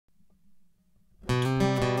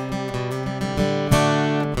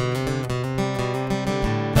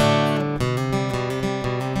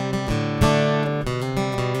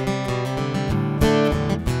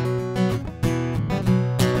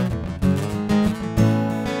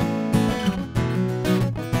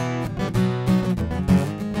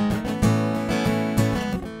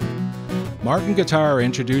Martin Guitar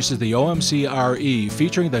introduces the OMCRE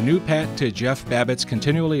featuring the new patented Jeff Babicz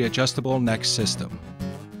continually adjustable neck system.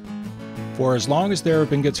 For as long as there have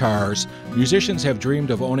been guitars, musicians have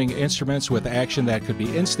dreamed of owning instruments with action that could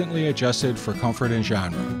be instantly adjusted for comfort and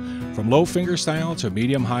genre, from low fingerstyle to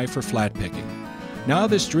medium-high for flat picking. Now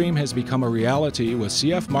this dream has become a reality with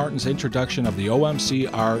C.F. Martin's introduction of the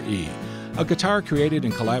OMCRE, a guitar created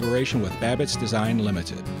in collaboration with Babicz Design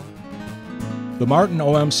Limited. The Martin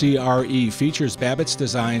OMCRE features Babicz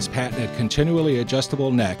Design's patented continually adjustable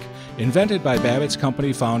neck, invented by Babicz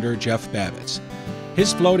Company founder Jeff Babicz.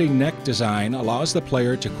 His floating neck design allows the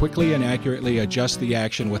player to quickly and accurately adjust the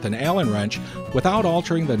action with an Allen wrench without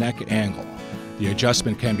altering the neck angle. The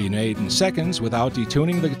adjustment can be made in seconds without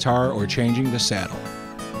detuning the guitar or changing the saddle.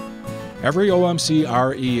 Every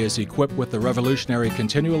OMCRE is equipped with the revolutionary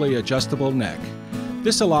continually adjustable neck.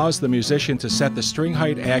 This allows the musician to set the string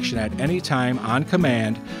height action at any time on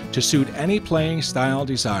command to suit any playing style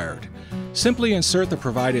desired. Simply insert the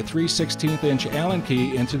provided 3/16" Allen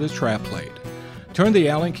key into the trap plate. Turn the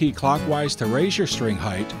Allen key clockwise to raise your string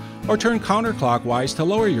height, or turn counterclockwise to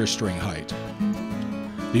lower your string height.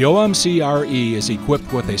 The OMCRE is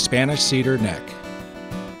equipped with a Spanish cedar neck.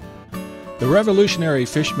 The revolutionary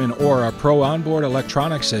Fishman Aura Pro onboard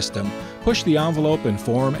electronic system pushed the envelope in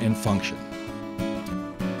form and function.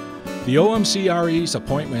 The OMCRE's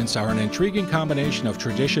appointments are an intriguing combination of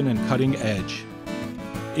tradition and cutting edge.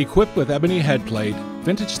 Equipped with ebony headplate,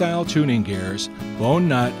 vintage-style tuning gears, bone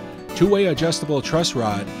nut, two-way adjustable truss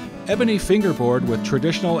rod, ebony fingerboard with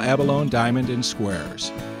traditional abalone diamond and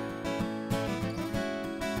squares.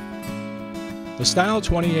 The Style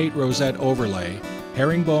 28 rosette overlay,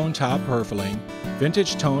 herringbone top purfling,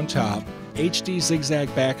 vintage tone top, HD zigzag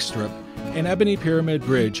backstrip, and ebony pyramid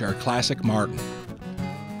bridge are classic Martin.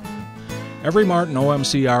 Every Martin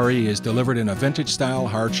OMCRE is delivered in a vintage-style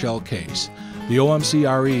hardshell case. The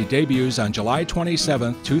OMCRE debuts on July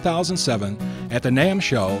 27, 2007 at the NAMM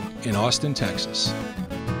show in Austin, Texas.